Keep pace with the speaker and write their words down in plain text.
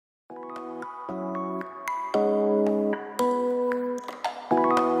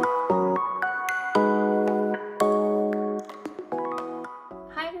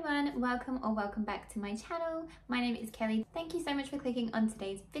or welcome back to my channel. My name is Kelly. Thank you so much for clicking on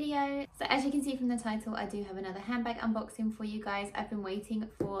today's video. So as you can see from the title, I do have another handbag unboxing for you guys. I've been waiting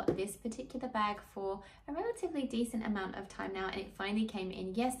for this particular bag for a relatively decent amount of time now, and it finally came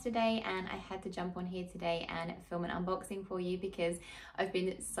in yesterday, and I had to jump on here today and film an unboxing for you because I've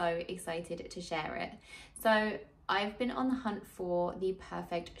been so excited to share it. So I've been on the hunt for the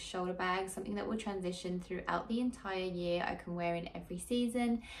perfect shoulder bag, something that will transition throughout the entire year. I can wear in every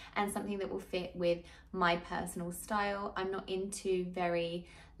season, and something that will fit with my personal style. I'm not into very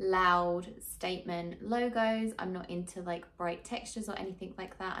loud statement logos. I'm not into like bright textures or anything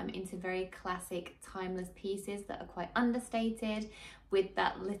like that. I'm into very classic, timeless pieces that are quite understated with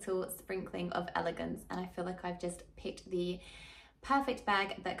that little sprinkling of elegance. And I feel like I've just picked the perfect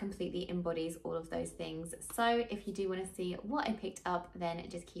bag that completely embodies all of those things. So if you do want to see what I picked up, then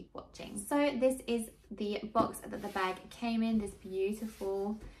just keep watching. So this is the box that the bag came in, this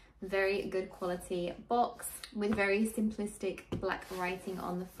beautiful, very good quality box with very simplistic black writing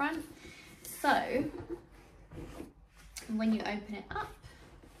on the front. So when you open it up,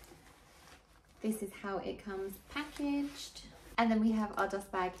 this is how it comes packaged. And then we have our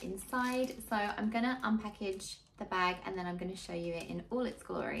dust bag inside. So I'm gonna unpackage the bag and then I'm going to show you it in all its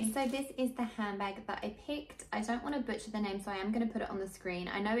glory. So this is the handbag that I picked. I don't want to butcher the name, so I am going to put it on the screen.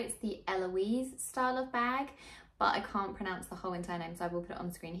 I know it's the Eloise style of bag, but I can't pronounce the whole entire name, so I will put it on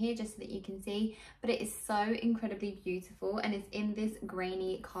the screen here just so that you can see. But it is so incredibly beautiful, and it's in this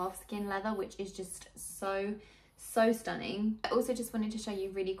grainy calfskin leather, which is just so stunning. I also just wanted to show you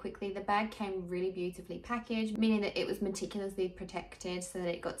really quickly, the bag came really beautifully packaged, meaning that it was meticulously protected so that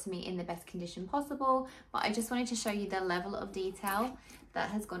it got to me in the best condition possible. But I just wanted to show you the level of detail that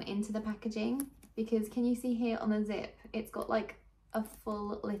has gone into the packaging, because can you see here on the zip, it's got like a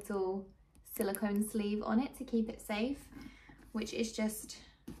full little silicone sleeve on it to keep it safe, which is just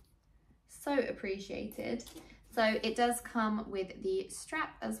so appreciated. So it does come with the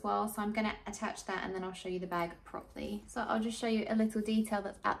strap as well, so I'm going to attach that and then I'll show you the bag properly. So I'll just show you a little detail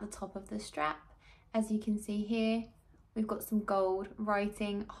that's at the top of the strap. As you can see here, we've got some gold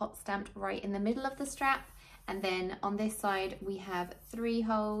writing hot stamped right in the middle of the strap, and then on this side we have 3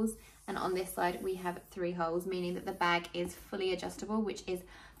 holes, and on this side we have 3 holes, meaning that the bag is fully adjustable, which is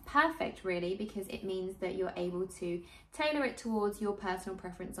perfect really, because it means that you're able to tailor it towards your personal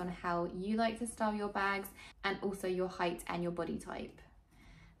preference on how you like to style your bags, and also your height and your body type.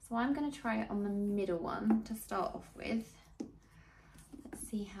 So I'm going to try it on the middle one to start off with. Let's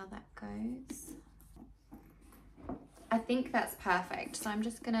see how that goes. I think that's perfect, so I'm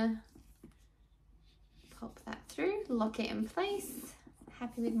just gonna pop that through, lock it in place.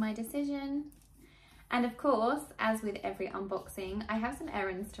 Happy with my decision. And of course, as with every unboxing, I have some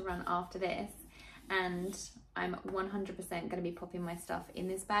errands to run after this, and I'm 100% going to be popping my stuff in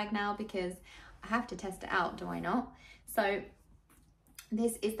this bag now because I have to test it out, do I not? So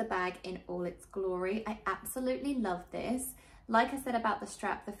this is the bag in all its glory. I absolutely love this. Like I said about the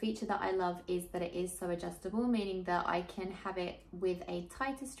strap, the feature that I love is that it is so adjustable, meaning that I can have it with a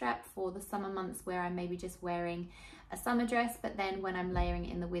tighter strap for the summer months where I'm maybe just wearing a summer dress, but then when I'm layering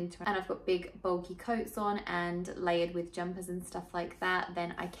it in the winter and I've got big bulky coats on and layered with jumpers and stuff like that,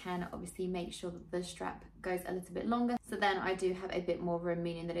 then I can obviously make sure that the strap goes a little bit longer, so then I do have a bit more room,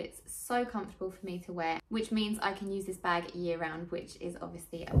 meaning that it's so comfortable for me to wear, which means I can use this bag year round, which is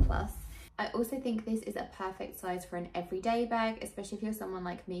obviously a plus. I also think this is a perfect size for an everyday bag, especially if you're someone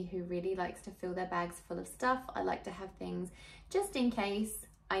like me who really likes to fill their bags full of stuff. I like to have things just in case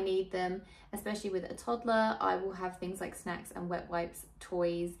I need them, especially with a toddler. I will have things like snacks and wet wipes,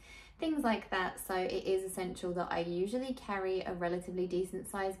 toys, things like that. So it is essential that I usually carry a relatively decent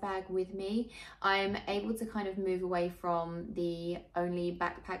size bag with me. I'm able to kind of move away from the only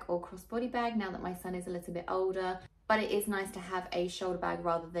backpack or crossbody bag now that my son is a little bit older. But it is nice to have a shoulder bag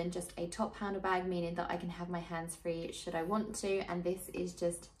rather than just a top handle bag, meaning that I can have my hands free should I want to. And this is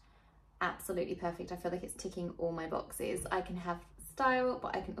just absolutely perfect. I feel like it's ticking all my boxes. I can have style,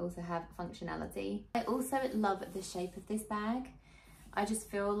 but I can also have functionality. I also love the shape of this bag. I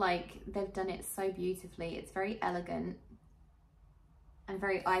just feel like they've done it so beautifully. It's very elegant and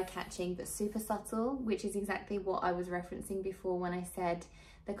very eye-catching, but super subtle, which is exactly what I was referencing before when I said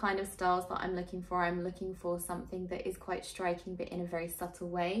the kind of styles that I'm looking for. I'm looking for something that is quite striking, but in a very subtle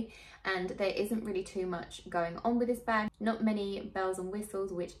way. And there isn't really too much going on with this bag. Not many bells and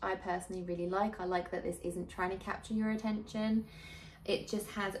whistles, which I personally really like. I like that this isn't trying to capture your attention. It just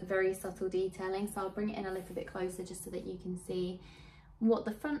has very subtle detailing. So I'll bring it in a little bit closer just so that you can see what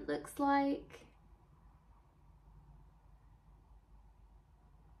the front looks like.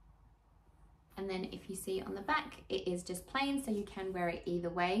 And then if you see on the back, it is just plain, so you can wear it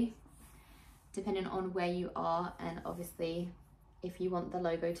either way. depending on where you are, and obviously if you want the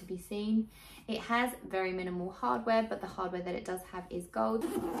logo to be seen. It has very minimal hardware, but the hardware that it does have is gold.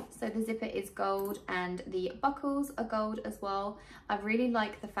 So the zipper is gold and the buckles are gold as well. I really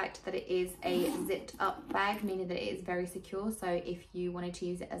like the fact that it is a zipped up bag, meaning that it is very secure. So if you wanted to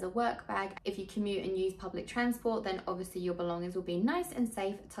use it as a work bag, if you commute and use public transport, then obviously your belongings will be nice and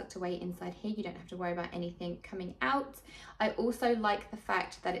safe tucked away inside here. You don't have to worry about anything coming out. I also like the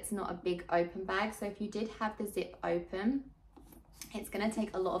fact that it's not a big open bag. So if you did have the zip open, it's going to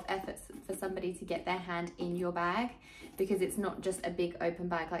take a lot of effort for somebody to get their hand in your bag, because it's not just a big open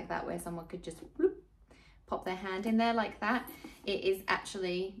bag like that where someone could just whoop, pop their hand in there like that. It is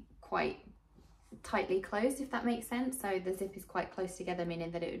actually quite tightly closed, if that makes sense. So the zip is quite close together,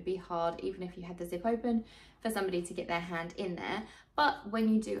 meaning that it would be hard, even if you had the zip open, for somebody to get their hand in there. But when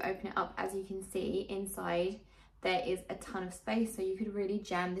you do open it up, as you can see inside, there is a ton of space, so you could really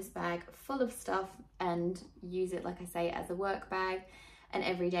jam this bag full of stuff and use it, like I say, as a work bag, an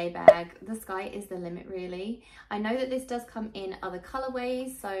everyday bag. The sky is the limit, really. I know that this does come in other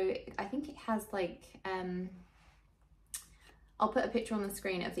colorways, so I think it has like, I'll put a picture on the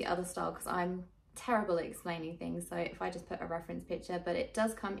screen of the other style because I'm terrible at explaining things, so if I just put a reference picture, but it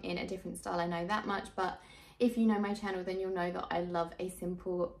does come in a different style, I know that much. But if you know my channel, then you'll know that I love a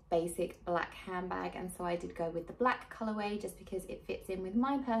simple, basic black handbag, and so I did go with the black colorway just because it fits in with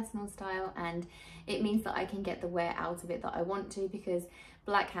my personal style, and it means that I can get the wear out of it that I want to, because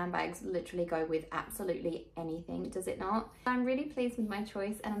black handbags literally go with absolutely anything, does it not? I'm really pleased with my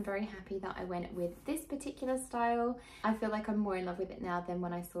choice, and I'm very happy that I went with this particular style. I feel like I'm more in love with it now than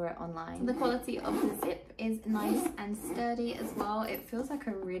when I saw it online. The quality of the zip is nice and sturdy as well. It feels like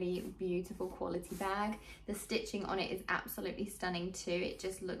a really beautiful quality bag. The stitching on it is absolutely stunning too. It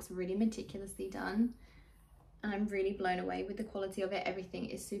just looks really meticulously done, and I'm really blown away with the quality of it. Everything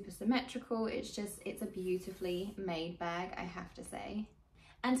is super symmetrical. It's a beautifully made bag, I have to say.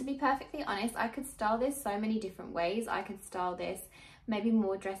 And to be perfectly honest, I could style this so many different ways. I could style this maybe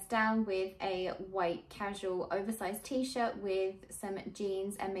more dressed down with a white casual oversized t-shirt with some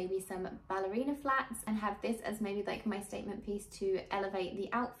jeans and maybe some ballerina flats, and have this as maybe like my statement piece to elevate the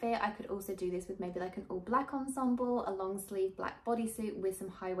outfit. I could also do this with maybe like an all black ensemble, a long sleeve black bodysuit with some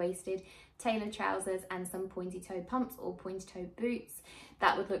high-waisted tailored trousers and some pointy toe pumps or pointy toe boots.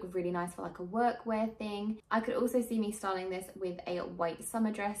 That would look really nice for like a workwear thing. I could also see me styling this with a white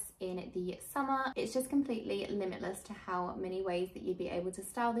summer dress in the summer. It's just completely limitless to how many ways that you'd be able to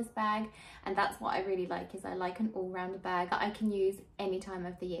style this bag, and that's what I really like, is I like an all-round bag that I can use any time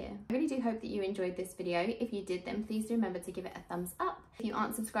of the year. I really do hope that you enjoyed this video. If you did, then please do remember to give it a thumbs up. If you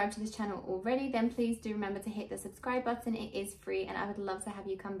aren't subscribed to this channel already, then please do remember to hit the subscribe button. It is free, and I would love to have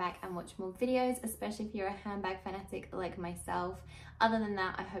you come back and watch more videos, especially if you're a handbag fanatic like myself. Other than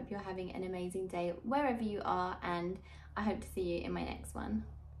that, I hope you're having an amazing day wherever you are, and I hope to see you in my next one.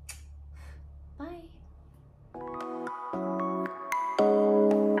 Bye.